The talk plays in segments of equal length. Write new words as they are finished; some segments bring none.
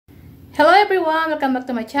Hello everyone, welcome back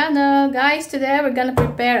to my channel. Guys, today we're gonna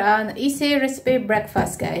prepare an easy recipe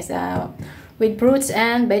breakfast, guys, with fruits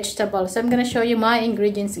and vegetables. So I'm gonna show you my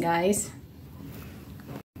ingredients, guys.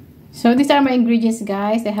 So these are my ingredients,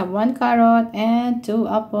 guys. I have 1 carrot and 2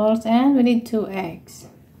 apples, and we need 2 eggs.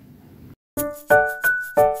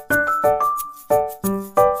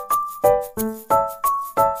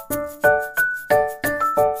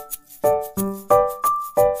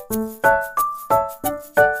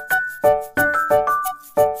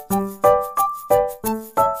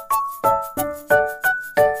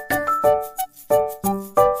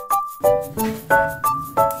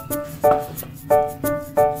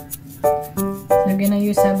 We're gonna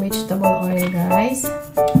use a vegetable oil, guys.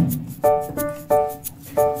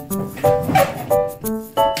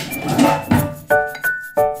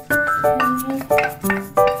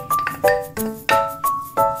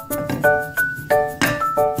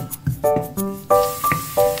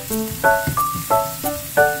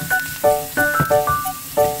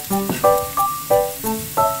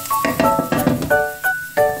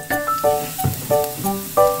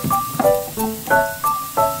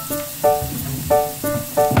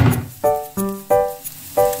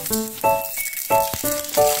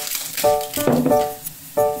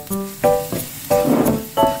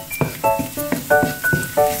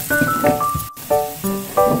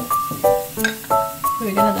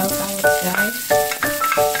 We're gonna add carrots, guys.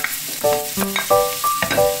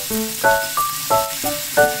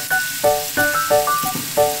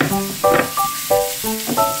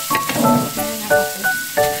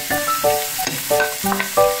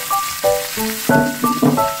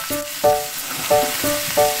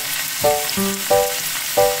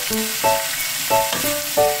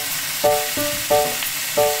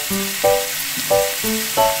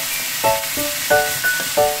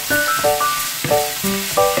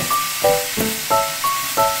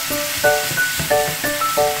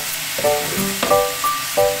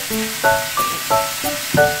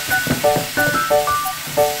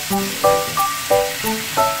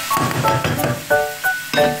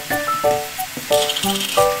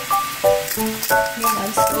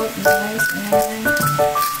 Salt, guys, and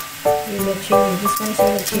with the chili. This one is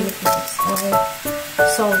with the chili flakes or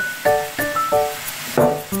salt. So,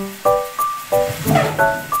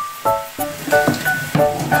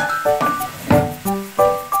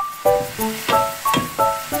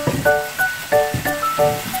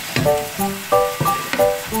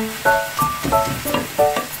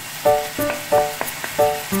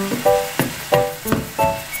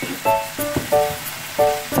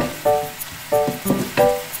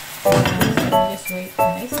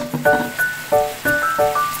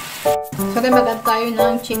 mag-add tayo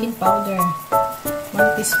ng chicken powder.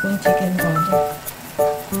 1 teaspoon chicken powder.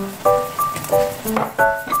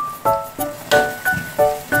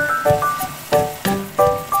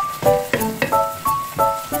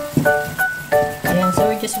 Ayan,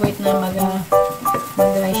 so we just wait na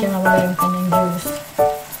mag-dry siya, mawala yung kanyang juice.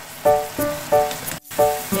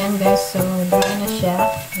 Ayan, guys, so dry na siya.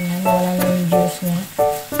 Ayan, wala na yung juice niya.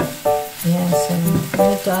 Ayan, so we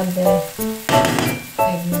need to add the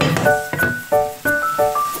egg na, guys.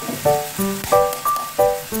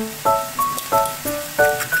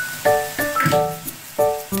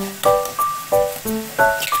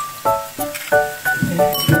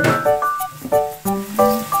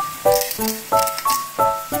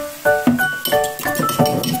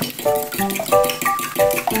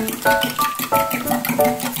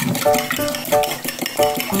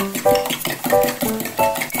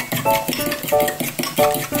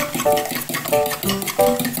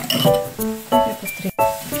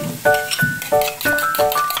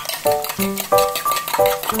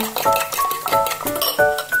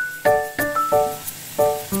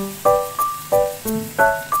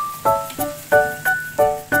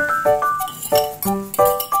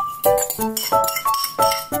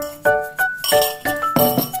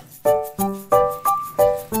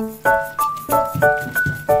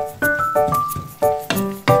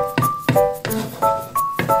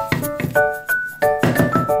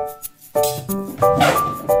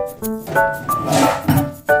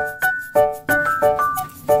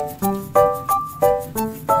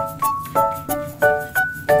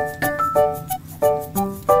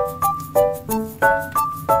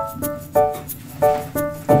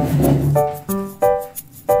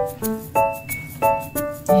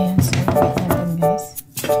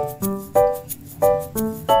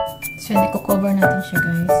 So, i-cover natin siya,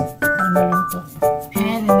 guys. Para maluto.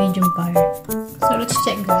 And a medium fire. So, let's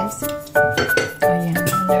check, guys. So, ayan.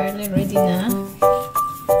 Ready na.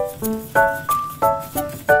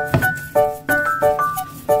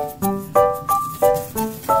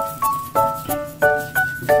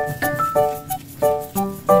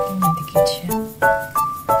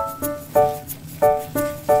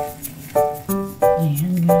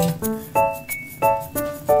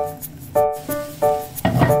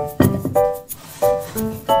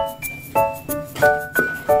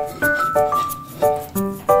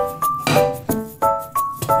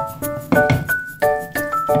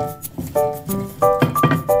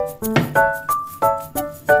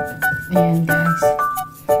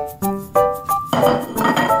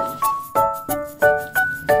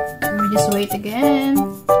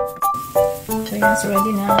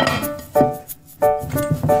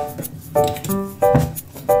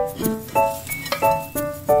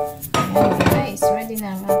 ready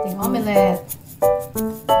na ang ating omelette.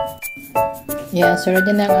 Yeah, so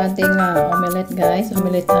ready na ang ating omelette, guys.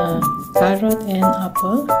 Omelette carrot and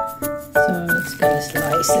apple. So, let's gonna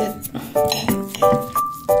slice it.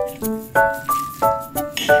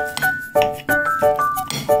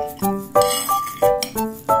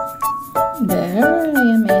 There,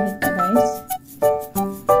 ayan, mainit pa, guys.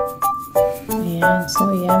 Ayan, so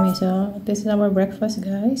yummy. So, this is our breakfast,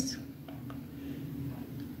 guys.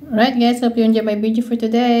 Alright, guys, hope you enjoyed my video for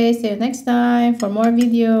today. See you next time for more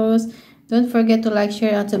videos. Don't forget to like,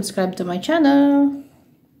 share, and subscribe to my channel.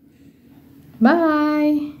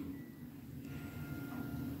 Bye!